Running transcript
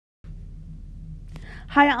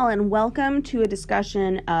Hi all, and welcome to a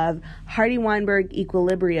discussion of Hardy-Weinberg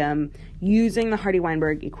equilibrium using the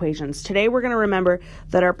Hardy-Weinberg equations. Today we're going to remember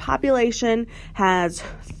that our population has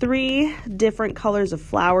three different colors of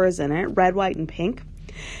flowers in it, red, white, and pink,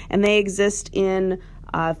 and they exist in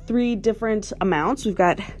three different amounts. We've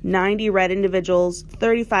got 90 red individuals,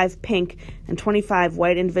 35 pink, and 25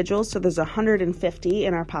 white individuals, so there's 150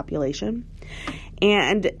 in our population.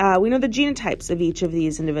 And we know the genotypes of each of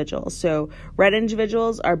these individuals. So red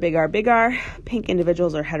individuals are big R, pink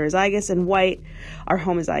individuals are heterozygous, and white are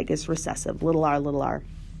homozygous recessive, little r.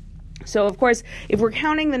 So of course, if we're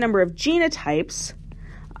counting the number of genotypes,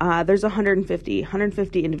 there's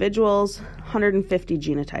 150 individuals, 150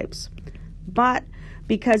 genotypes. But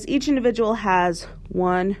because each individual has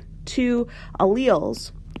 2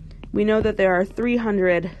 alleles, we know that there are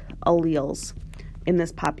 300 alleles in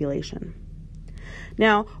this population.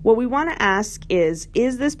 Now, what we want to ask is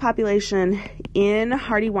this population in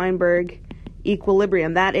Hardy-Weinberg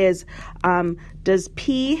equilibrium? That is, does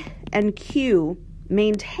P and Q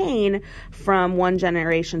maintain from one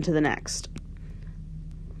generation to the next?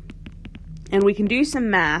 And we can do some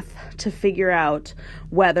math to figure out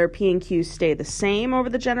whether P and Q stay the same over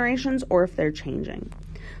the generations or if they're changing.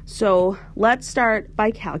 So let's start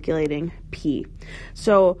by calculating P.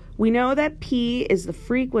 So we know that P is the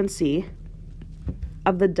frequency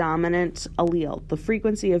of the dominant allele, the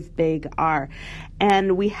frequency of big R.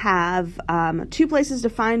 And we have two places to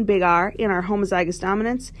find big R, in our homozygous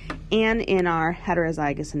dominants and in our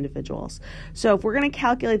heterozygous individuals. So if we're going to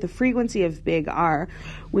calculate the frequency of big R,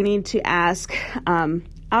 we need to ask,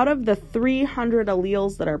 out of the 300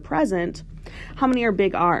 alleles that are present, how many are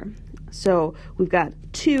big R? So we've got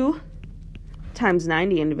 2 times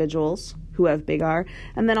 90 individuals who have big R,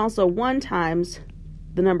 and then also 1 times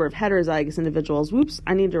the number of heterozygous individuals. Whoops,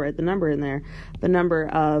 I need to write the number in there. The number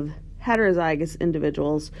of heterozygous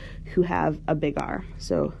individuals who have a big R.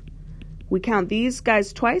 So we count these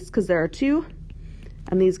guys twice because there are 2,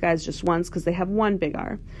 and these guys just once because they have 1 big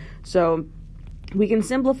R. So we can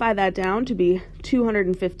simplify that down to be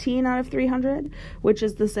 215 out of 300, which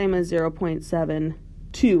is the same as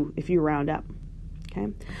 0.72 if you round up. Okay.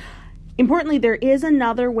 Importantly, there is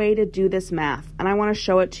another way to do this math, and I want to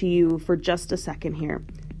show it to you for just a second here.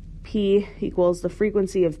 P equals the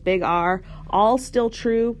frequency of big R, all still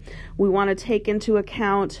true. We want to take into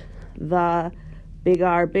account the big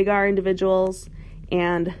R individuals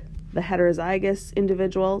and the heterozygous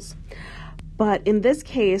individuals. But in this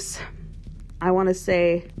case, I want to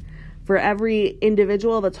say for every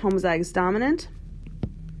individual that's homozygous dominant,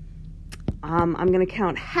 I'm going to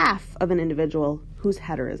count half of an individual who's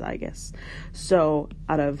heterozygous, so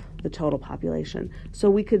out of the total population.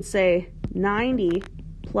 So we could say 90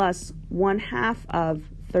 plus 1/2 of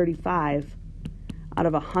 35 out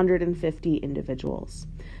of 150 individuals.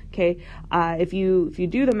 Okay, if you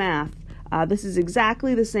do the math, this is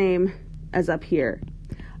exactly the same as up here,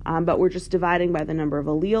 but we're just dividing by the number of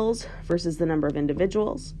alleles versus the number of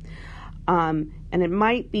individuals. And it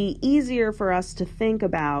might be easier for us to think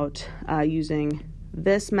about using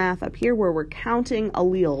this math up here where we're counting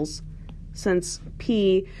alleles, since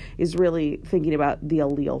P is really thinking about the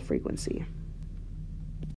allele frequency.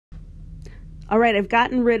 All right, I've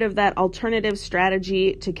gotten rid of that alternative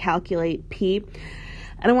strategy to calculate P,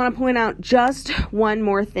 and I want to point out just one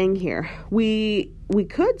more thing here. We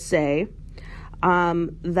could say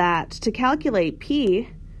that to calculate P,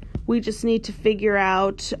 we just need to figure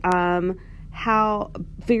out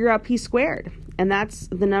P squared. And that's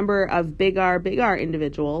the number of big R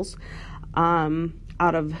individuals out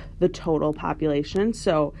of the total population.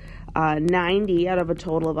 So 90 out of a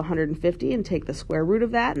total of 150, and take the square root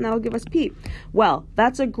of that, and that'll give us P. Well,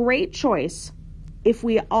 that's a great choice if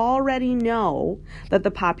we already know that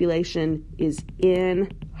the population is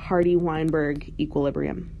in Hardy-Weinberg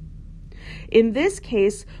equilibrium. In this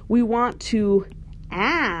case, we want to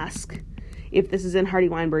ask if this is in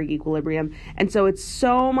Hardy-Weinberg equilibrium, and so it's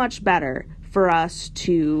so much better for us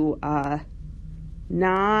to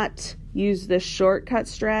not use this shortcut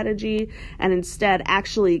strategy and instead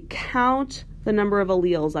actually count the number of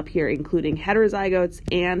alleles up here, including heterozygotes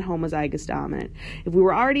and homozygous dominant. If we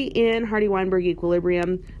were already in Hardy-Weinberg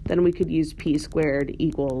equilibrium, then we could use P squared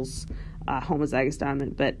equals homozygous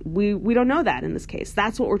dominant, but we don't know that in this case.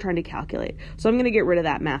 That's what we're trying to calculate. So I'm going to get rid of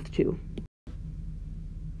that math too.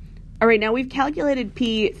 All right, now we've calculated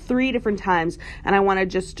P 3 different times, and I want to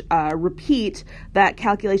just repeat that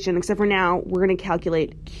calculation, except for now we're going to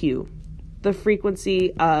calculate Q, the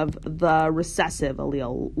frequency of the recessive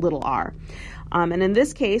allele, little r. And in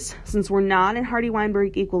this case, since we're not in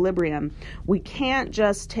Hardy-Weinberg equilibrium, we can't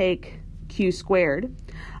just take Q squared.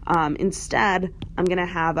 Instead, I'm going to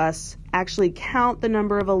have us actually count the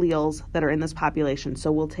number of alleles that are in this population.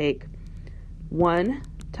 So we'll take 1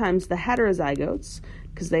 times the heterozygotes,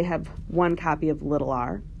 because they have 1 copy of little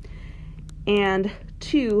r, and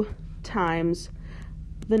 2 times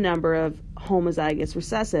the number of homozygous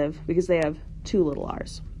recessive, because they have 2 little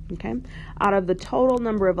r's, okay, out of the total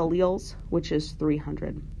number of alleles, which is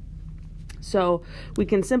 300. So we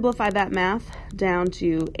can simplify that math down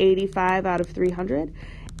to 85 out of 300,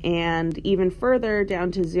 and even further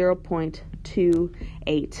down to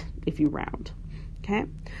 0.28 if you round, okay?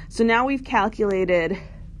 So now we've calculated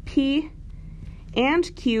P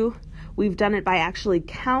and Q. We've done it by actually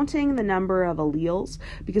counting the number of alleles,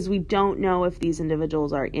 because we don't know if these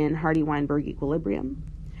individuals are in Hardy-Weinberg equilibrium.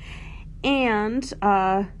 And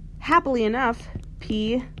happily enough,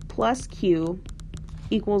 P plus Q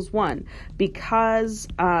equals 1, because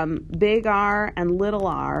big R and little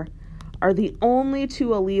r are the only 2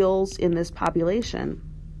 alleles in this population.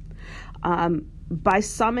 By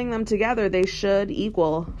summing them together, they should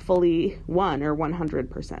equal fully 1 or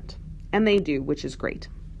 100%. And they do, which is great.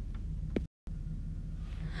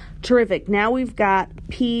 Terrific. Now we've got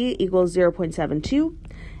P equals 0.72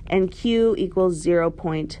 and Q equals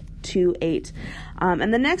 0.28.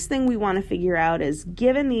 And the next thing we want to figure out is,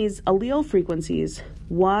 given these allele frequencies,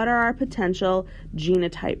 what are our potential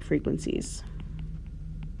genotype frequencies?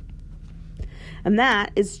 And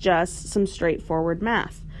that is just some straightforward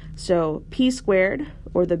math. So P squared,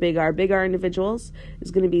 or the big R individuals,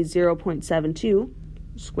 is going to be 0.72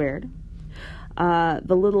 squared. The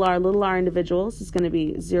little r individuals is going to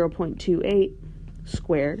be 0.28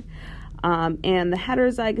 squared. And the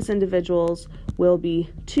heterozygous individuals will be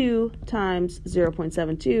 2 times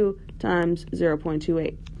 0.72 times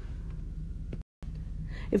 0.28.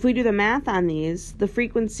 If we do the math on these, the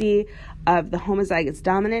frequency of the homozygous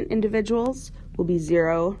dominant individuals will be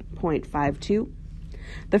 0.52.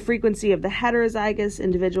 The frequency of the heterozygous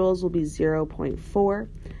individuals will be 0.4.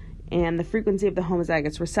 And the frequency of the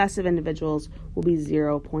homozygous recessive individuals will be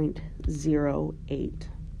 0.08.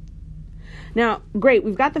 Now, great,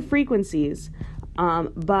 we've got the frequencies,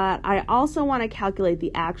 but I also want to calculate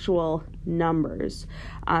the actual numbers.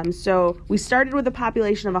 So we started with a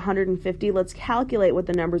population of 150. Let's calculate what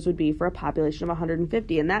the numbers would be for a population of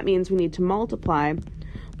 150, and that means we need to multiply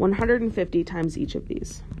 150 times each of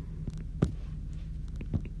these.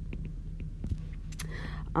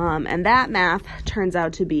 And that math turns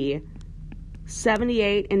out to be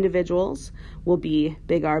 78 individuals will be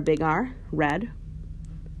big R, red.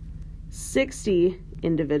 60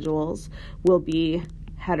 individuals will be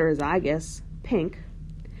heterozygous, pink.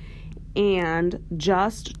 And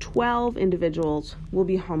just 12 individuals will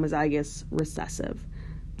be homozygous recessive,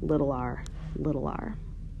 little r.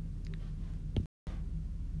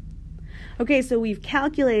 Okay, so we've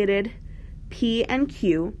calculated P and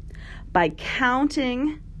Q by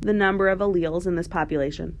counting the number of alleles in this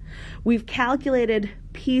population. We've calculated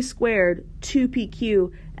P squared,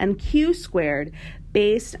 2PQ, and Q squared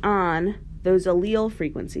based on those allele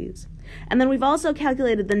frequencies. And then we've also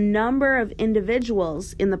calculated the number of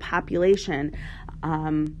individuals in the population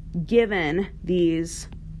given these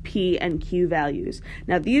P and Q values.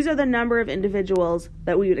 Now, these are the number of individuals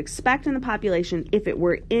that we would expect in the population if it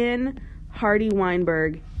were in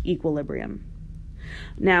Hardy-Weinberg equilibrium.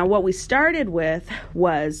 Now, what we started with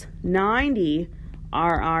was 90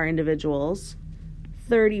 RR individuals,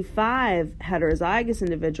 35 heterozygous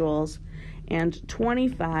individuals, and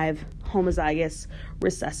 25 homozygous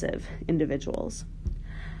recessive individuals.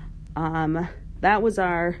 That was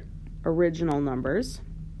our original numbers.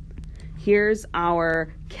 Here's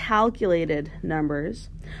our calculated numbers.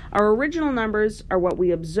 Our original numbers are what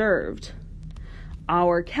we observed.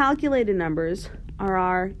 Our calculated numbers are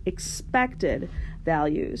our expected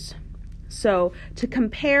values. So to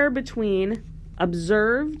compare between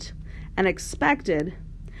observed and expected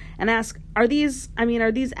and ask, are these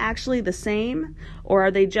actually the same, or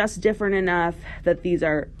are they just different enough that these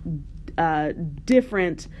are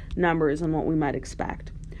different numbers than what we might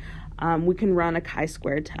expect? We can run a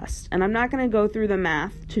chi-squared test. And I'm not going to go through the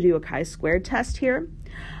math to do a chi-squared test here,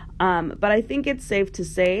 but I think it's safe to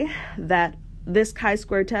say that this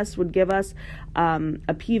chi-squared test would give us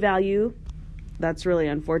a p-value, that's really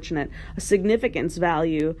unfortunate, a significance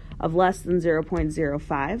value of less than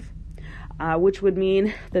 0.05, which would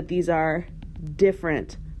mean that these are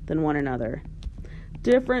different than one another.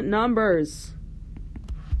 Different numbers.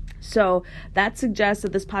 So that suggests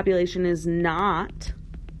that this population is not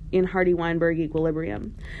in Hardy-Weinberg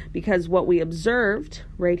equilibrium, because what we observed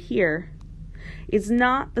right here It's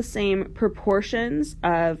not the same proportions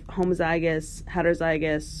of homozygous,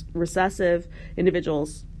 heterozygous, recessive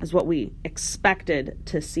individuals as what we expected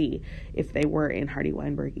to see if they were in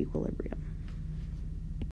Hardy-Weinberg equilibrium.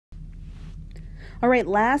 All right,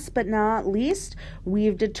 last but not least,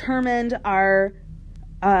 we've determined our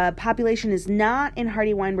population is not in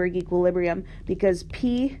Hardy-Weinberg equilibrium because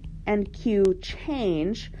P and Q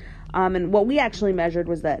change. And what we actually measured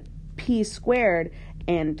was that P squared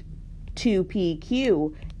and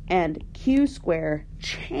 2PQ and Q square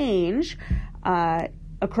change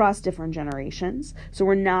across different generations. So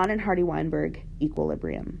we're not in Hardy-Weinberg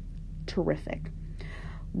equilibrium. Terrific.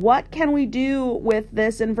 What can we do with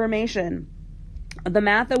this information? The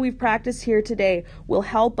math that we've practiced here today will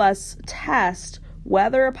help us test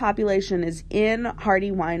whether a population is in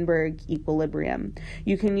Hardy-Weinberg equilibrium.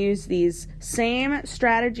 You can use these same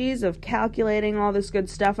strategies of calculating all this good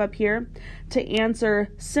stuff up here to answer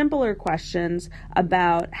simpler questions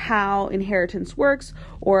about how inheritance works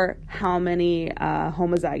or how many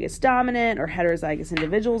homozygous dominant or heterozygous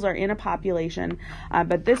individuals are in a population.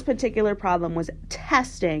 But this particular problem was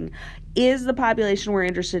testing, is the population we're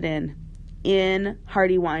interested in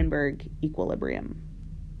Hardy-Weinberg equilibrium?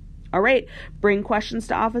 All right, bring questions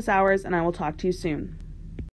to office hours, and I will talk to you soon.